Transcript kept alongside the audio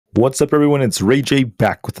What's up, everyone? It's Rey-Jay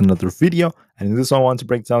back with another video. And in this one, I want to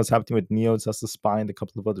break down what's happening with NIO, Tesla, SPY, and a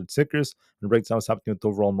couple of other tickers, and break down what's happening with the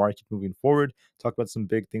overall market moving forward. Talk about some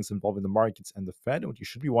big things involving the markets and the Fed, and what you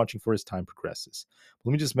should be watching for as time progresses.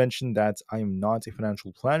 Let me just mention that I am not a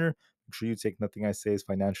financial planner. Make sure you take nothing I say as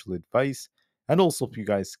financial advice. And also, if you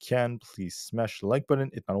guys can, please smash the like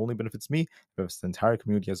button. It not only benefits me, but benefits the entire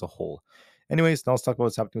community as a whole. Anyways, now let's talk about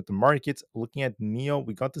what's happening with the markets. Looking at NIO,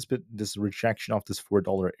 we got this rejection off this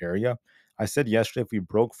 $4 area. I said yesterday if we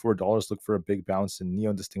broke $4, look for a big bounce in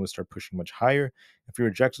NIO. This thing would start pushing much higher. If we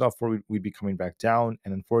rejected off 4, we'd be coming back down.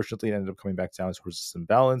 And unfortunately, it ended up coming back down towards this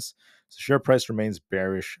imbalance. So share price remains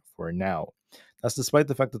bearish for now. That's despite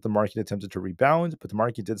the fact that the market attempted to rebound, but the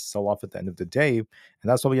market did sell off at the end of the day. And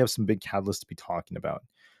that's why we have some big catalysts to be talking about.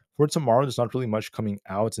 For tomorrow, there's not really much coming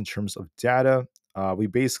out in terms of data. We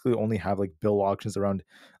basically only have like bill auctions around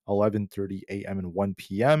 11:30 a.m. and 1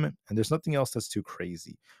 p.m. and there's nothing else that's too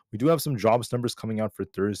crazy. We do have some jobs numbers coming out for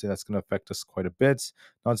Thursday that's going to affect us quite a bit.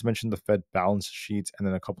 Not to mention the Fed balance sheet and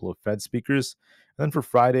then a couple of Fed speakers. And then for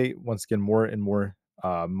Friday, once again, more and more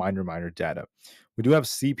minor data. We do have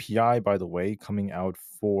CPI, by the way, coming out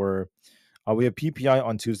for. We have PPI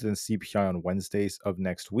on Tuesday and CPI on Wednesdays of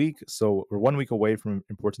next week. So we're 1 week away from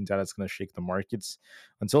important data that's going to shake the markets.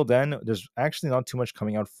 Until then, there's actually not too much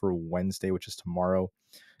coming out for Wednesday, which is tomorrow.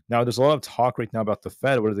 Now, there's a lot of talk right now about the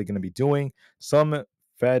Fed. What are they going to be doing? Some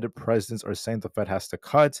Fed presidents are saying the Fed has to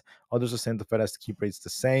cut. Others are saying the Fed has to keep rates the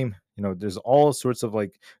same. There's all sorts of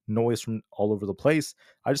like noise from all over the place.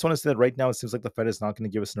 I just want to say that right now it seems like the Fed is not going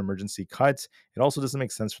to give us an emergency cut. It also doesn't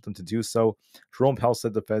make sense for them to do so. Jerome Powell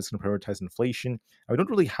said the Fed is going to prioritize inflation. We don't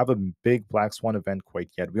really have a big black swan event quite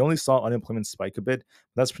yet. We only saw unemployment spike a bit.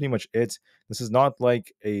 But that's pretty much it. This is not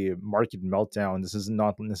like a market meltdown. This is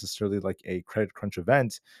not necessarily like a credit crunch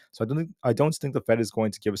event. So I don't think the Fed is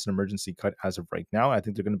going to give us an emergency cut as of right now. I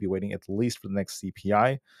think they're going to be waiting at least for the next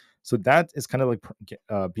CPI. So that is kind of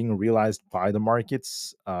like being realized by the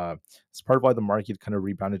markets. It's part of why the market kind of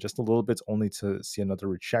rebounded just a little bit, only to see another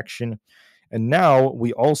rejection. And now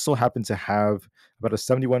we also happen to have about a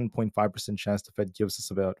 71.5% chance the Fed gives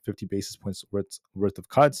us about 50 basis points worth of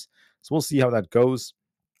cuts. So we'll see how that goes.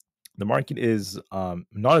 The market is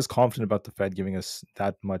not as confident about the Fed giving us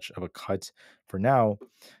that much of a cut for now.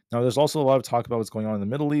 Now, there's also a lot of talk about what's going on in the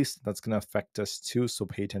Middle East. That's going to affect us too, so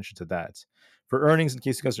pay attention to that. For earnings, in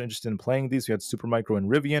case you guys are interested in playing these, we had Supermicro and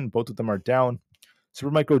Rivian. Both of them are down.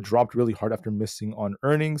 Supermicro dropped really hard after missing on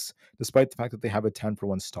earnings, despite the fact that they have a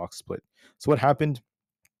 10-for-1 stock split. So what happened?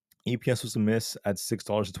 EPS was a miss at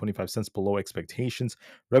 $6.25 below expectations.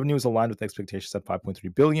 Revenue is aligned with expectations at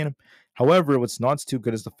 $5.3 billion. However, what's not too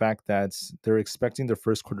good is the fact that they're expecting their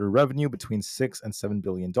first quarter revenue between $6 and $7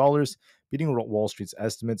 billion, beating Wall Street's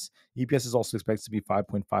estimates. EPS is also expected to be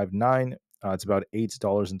 5.59. It's about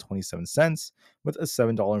 $8.27 with a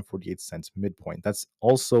 $7.48 midpoint. That's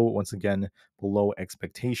also, once again, below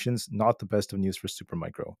expectations. Not the best of news for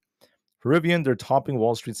Supermicro. For Rivian, they're topping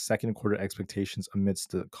Wall Street's second quarter expectations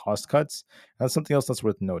amidst the cost cuts. And that's something else that's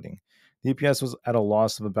worth noting. The EPS was at a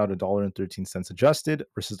loss of about $1.13 adjusted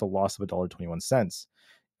versus a loss of $1.21.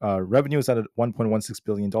 Revenue is at $1.16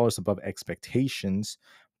 billion above expectations.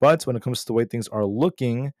 But when it comes to the way things are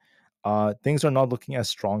looking, things are not looking as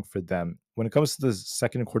strong for them. When it comes to the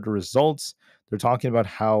second quarter results, they're talking about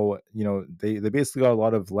how they basically got a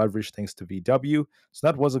lot of leverage thanks to VW. So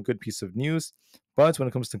that was a good piece of news. But when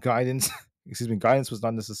it comes to guidance, guidance was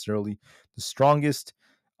not necessarily the strongest.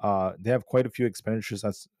 They have quite a few expenditures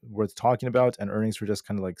that's worth talking about, and earnings were just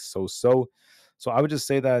kind of like so. So I would just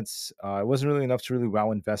say that it wasn't really enough to really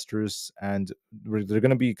wow investors, and they're going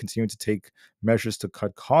to be continuing to take measures to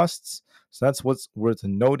cut costs. So that's what's worth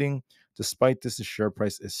noting. Despite this, the share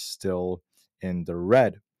price is still in the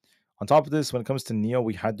red. On top of this, when it comes to NIO,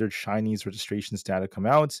 we had their Chinese registrations data come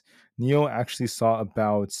out. NIO actually saw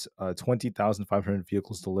about 20,500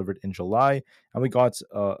 vehicles delivered in July, and we got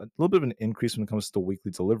a little bit of an increase when it comes to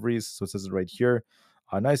weekly deliveries. So it says it right here.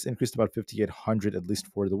 A nice increase to about 5,800 at least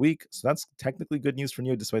for the week. So that's technically good news for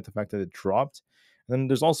NIO, despite the fact that it dropped. And then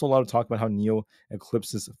there's also a lot of talk about how NIO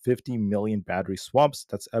eclipses 50 million battery swaps.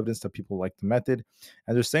 That's evidence that people like the method.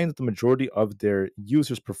 And they're saying that the majority of their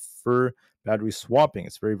users prefer battery swapping.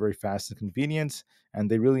 It's very fast and convenient, and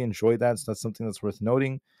they really enjoy that. So that's something that's worth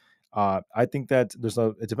noting. I think that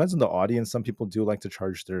it depends on the audience. Some people do like to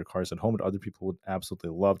charge their cars at home, but other people would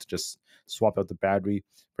absolutely love to just swap out the battery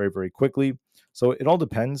very quickly. So it all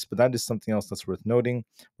depends, but that is something else that's worth noting.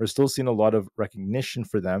 We're still seeing a lot of recognition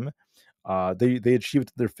for them. They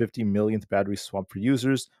achieved their 50 millionth battery swap for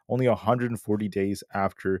users only 140 days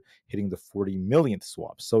after hitting the 40 millionth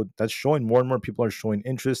swap. So that's showing more and more people are showing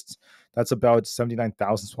interest. That's about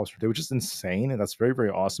 79,000 swaps per day, which is insane, and that's very, very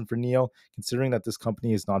awesome for NIO, considering that this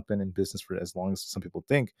company has not been in business for as long as some people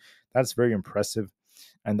think. That's very impressive,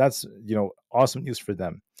 and that's awesome news for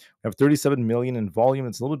them. We have 37 million in volume.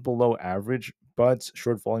 It's a little bit below average, but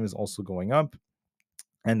short volume is also going up.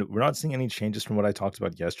 And we're not seeing any changes from what I talked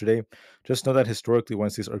about yesterday. Just know that historically,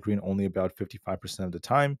 Wednesdays are green only about 55% of the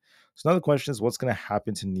time. So now the question is, what's going to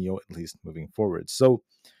happen to NIO, at least moving forward? So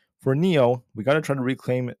for NIO, we got to try to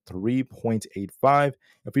reclaim 3.85.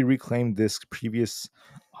 If we reclaim this is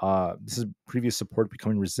previous support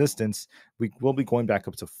becoming resistance, we will be going back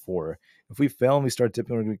up to 4. If we fail and we start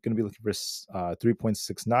dipping, we're going to be looking for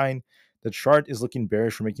 3.69. The chart is looking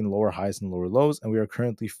bearish for making lower highs and lower lows, and we are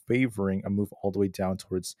currently favoring a move all the way down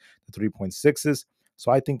towards the 3.6s.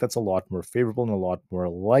 So I think that's a lot more favorable and a lot more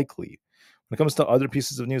likely. When it comes to other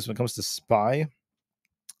pieces of news, when it comes to SPY,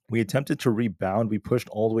 we attempted to rebound. We pushed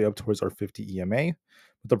all the way up towards our 50 EMA,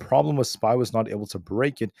 but the problem was SPY was not able to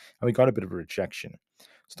break it, and we got a bit of a rejection.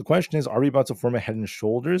 So the question is, are we about to form a head and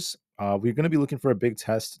shoulders? We're going to be looking for a big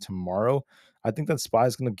test tomorrow. I think that SPY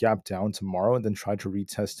is going to gap down tomorrow and then try to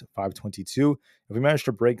retest 522. If we manage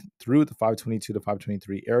to break through the 522 to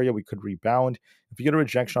 523 area, we could rebound. If we get a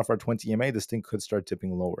rejection off our 20 EMA, this thing could start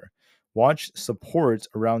dipping lower. Watch support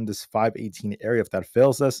around this 518 area. If that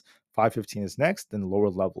fails us, 515 is next, then lower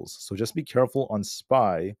levels. So just be careful on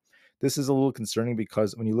SPY. This is a little concerning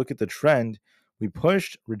because when you look at the trend, we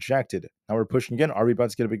pushed, rejected. Now we're pushing again. Are we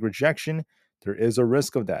about to get a big rejection? There is a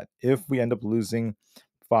risk of that. If we end up losing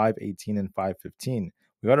 518 and 515,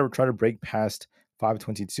 we got to try to break past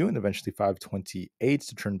 522 and eventually 528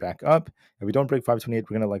 to turn back up. If we don't break 528,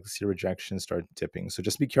 we're going to likely see a rejection start dipping. So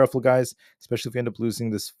just be careful, guys, especially if we end up losing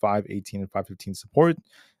this 518 and 515 support.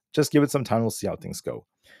 Just give it some time. We'll see how things go.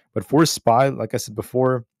 But for SPY, like I said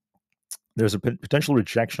before, there's a potential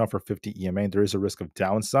rejection off our 50 EMA. There is a risk of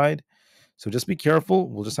downside. So just be careful.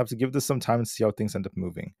 We'll just have to give this some time and see how things end up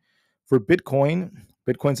moving. For Bitcoin,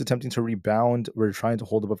 Bitcoin's attempting to rebound. We're trying to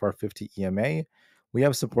hold above our 50 EMA. We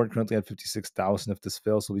have support currently at 56,000. If this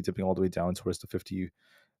fails, we'll be dipping all the way down towards the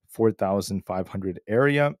 54,500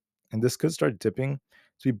 area. And this could start dipping.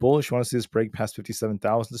 To be bullish, you want to see this break past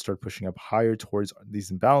 57,000 to start pushing up higher towards these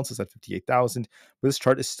imbalances at 58,000. But this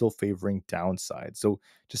chart is still favoring downside. So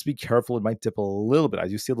just be careful. It might dip a little bit.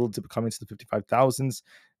 As you see a little dip coming to the 55,000s,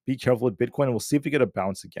 be careful with Bitcoin, and we'll see if we get a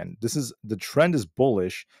bounce again. The trend is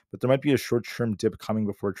bullish, but there might be a short-term dip coming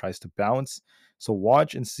before it tries to bounce. So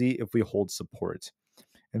watch and see if we hold support.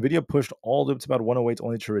 Nvda pushed all the way up to about 108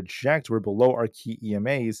 only to reject. We're below our key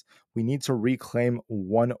EMAs. We need to reclaim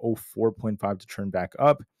 104.5 to turn back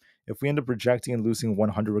up. If we end up rejecting and losing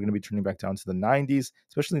 100, we're going to be turning back down to the 90s,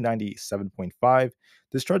 especially 97.5.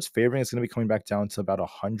 This chart's favoring. It's going to be coming back down to about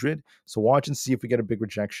 100. So watch and see if we get a big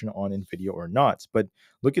rejection on Nvidia or not. But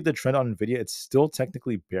look at the trend on Nvidia. It's still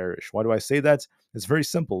technically bearish. Why do I say that? It's very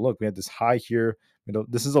simple. Look, we had this high here.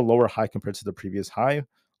 This is a lower high compared to the previous high.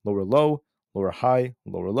 Lower low, lower high,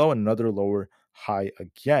 lower low, and another lower high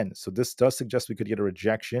again. So this does suggest we could get a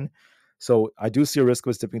rejection. So I do see a risk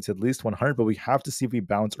of us dipping to at least 100, but we have to see if we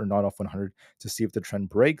bounce or not off 100 to see if the trend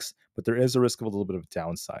breaks. But there is a risk of a little bit of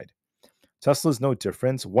downside. Tesla is no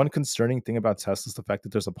different. One concerning thing about Tesla is the fact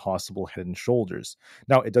that there's a possible head and shoulders.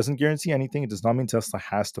 Now, it doesn't guarantee anything. It does not mean Tesla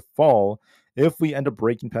has to fall. If we end up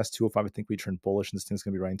breaking past 205, I think we turn bullish, and this thing's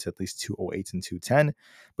going to be running to at least 208 and 210.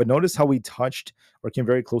 But notice how we touched or came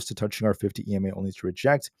very close to touching our 50 EMA only to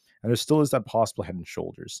reject, and there still is that possible head and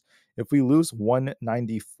shoulders. If we lose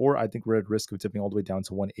 194, I think we're at risk of dipping all the way down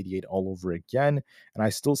to 188 all over again, and I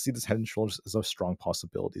still see this head and shoulders as a strong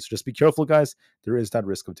possibility. So just be careful, guys. There is that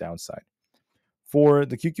risk of downside. For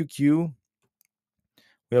the QQQ,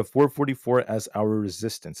 we have 444 as our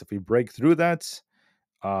resistance. If we break through that,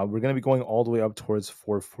 we're going to be going all the way up towards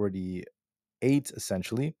 448,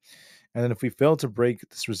 essentially. And then if we fail to break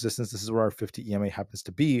this resistance, this is where our 50 EMA happens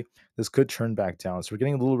to be. This could turn back down. So we're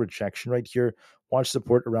getting a little rejection right here. Watch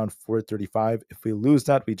support around 435. If we lose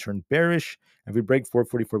that, we turn bearish. If we break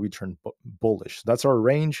 444, we turn bullish. So that's our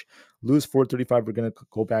range. Lose 435, we're going to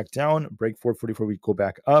go back down. Break 444, we go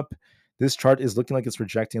back up. This chart is looking like it's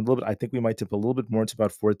rejecting a little bit. I think we might dip a little bit more to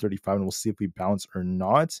about 435, and we'll see if we bounce or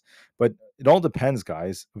not. But it all depends,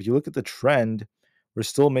 guys. If you look at the trend, we're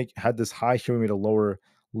still had this high here. We made a lower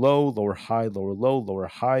low, lower high, lower low, lower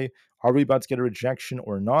high. Are we about to get a rejection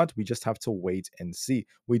or not? We just have to wait and see.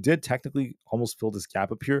 We did technically almost fill this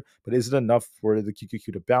gap up here, but is it enough for the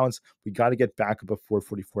QQQ to bounce? We got to get back above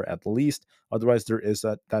 444 at least. Otherwise, there is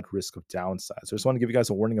that risk of downside. So I just want to give you guys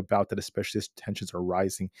a warning about that, especially as tensions are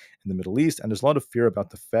rising in the Middle East. And there's a lot of fear about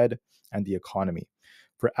the Fed and the economy.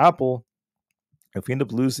 For Apple, if we end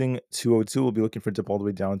up losing 202, we'll be looking for a dip all the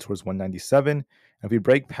way down towards 197. And if we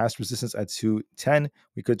break past resistance at 210,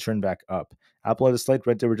 we could turn back up. Apple had a slight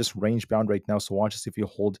red day. We're just range bound right now. So watch us if you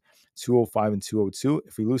hold 205 and 202.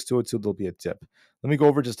 If we lose 202, there'll be a dip. Let me go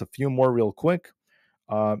over just a few more real quick.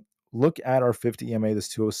 Uh, Look at our 50 EMA, this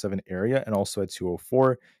 207 area, and also at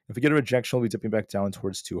 204. If we get a rejection, we'll be dipping back down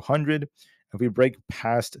towards 200. If we break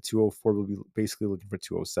past 204, we'll be basically looking for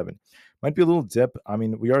 207. Might be a little dip. I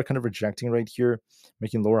mean, we are kind of rejecting right here,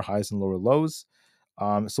 making lower highs and lower lows.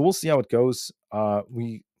 So we'll see how it goes.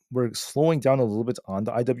 We're slowing down a little bit on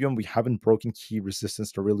the IWM. We haven't broken key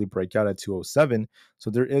resistance to really break out at 207. So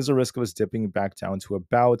there is a risk of us dipping back down to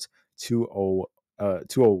about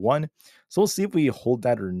 201. So we'll see if we hold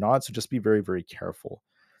that or not. So just be very, very careful.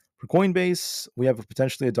 For Coinbase, we have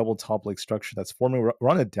potentially a double top like structure that's forming. We're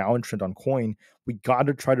on a downtrend on coin. We got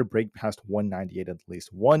to try to break past 198 at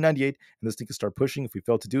least. 198, and this thing can start pushing. If we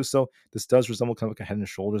fail to do so, this does resemble kind of like a head and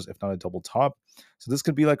shoulders, if not a double top. So this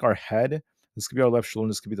could be like our head. This could be our left shoulder,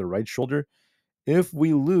 and this could be the right shoulder. If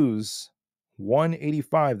we lose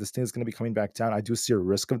 185, this thing is going to be coming back down. I do see a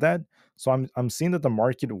risk of that. So I'm seeing that the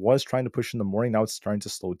market was trying to push in the morning. Now it's starting to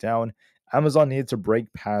slow down. Amazon needed to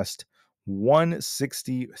break past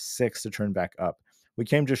 166 to turn back up. We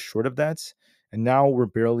came just short of that, and now we're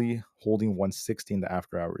barely holding 160 in the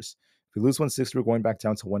after hours. If we lose 160, we're going back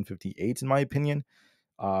down to 158, in my opinion.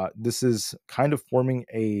 This is kind of forming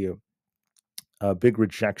a big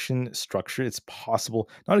rejection structure. It's possible,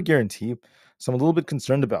 not a guarantee. So I'm a little bit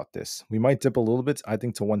concerned about this. We might dip a little bit, I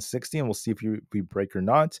think, to 160, and we'll see if we break or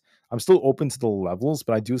not. I'm still open to the levels,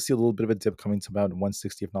 but I do see a little bit of a dip coming to about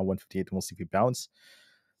 160, if not 158, and we'll see if we bounce.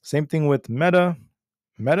 Same thing with Meta.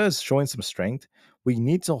 Meta is showing some strength. We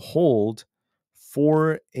need to hold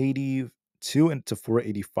 482 into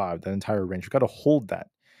 485, that entire range. We've got to hold that.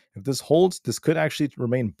 If this holds, this could actually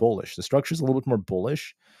remain bullish. The structure is a little bit more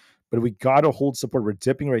bullish, but we got to hold support. We're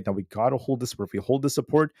dipping right now. We got to hold this support. If we hold the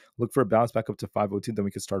support, look for a bounce back up to 502, then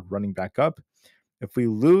we can start running back up. If we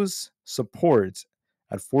lose support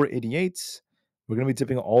at 488, we're going to be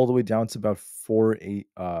dipping all the way down to about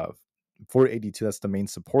 482. That's the main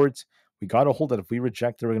support. We got to hold that. If we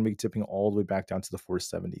reject it, we're going to be dipping all the way back down to the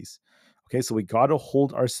 470s. Okay, so we got to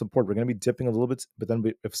hold our support. We're going to be dipping a little bit, but then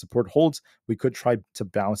if support holds, we could try to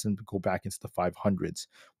bounce and go back into the 500s.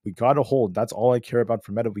 We got to hold. That's all I care about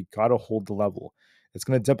for Meta. We got to hold the level. It's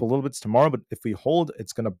going to dip a little bit tomorrow, but if we hold,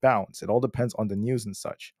 it's going to bounce. It all depends on the news and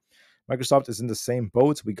such. Microsoft is in the same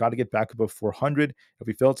boat. We got to get back above 400. If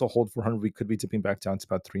we fail to hold 400, we could be dipping back down to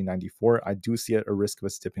about 394. I do see a risk of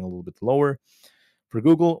us dipping a little bit lower. For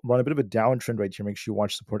Google, we're on a bit of a downtrend right here. Make sure you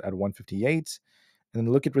watch support at 158. And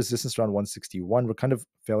then look at resistance around 161. We're kind of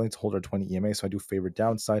failing to hold our 20 EMA, so I do favor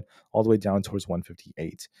downside all the way down towards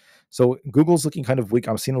 158. So Google's looking kind of weak.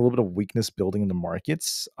 I'm seeing a little bit of weakness building in the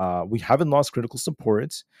markets. We haven't lost critical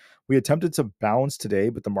support. We attempted to bounce today,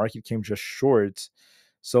 but the market came just short.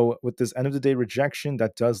 So with this end of the day rejection,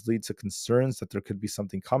 that does lead to concerns that there could be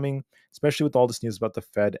something coming, especially with all this news about the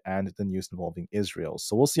Fed and the news involving Israel.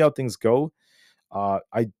 So we'll see how things go.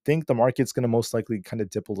 I think the market's going to most likely kind of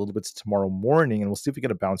dip a little bit tomorrow morning, and we'll see if we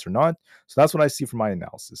get a bounce or not. So that's what I see from my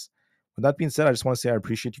analysis. With that being said, I just want to say I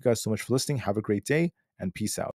appreciate you guys so much for listening. Have a great day, and peace out.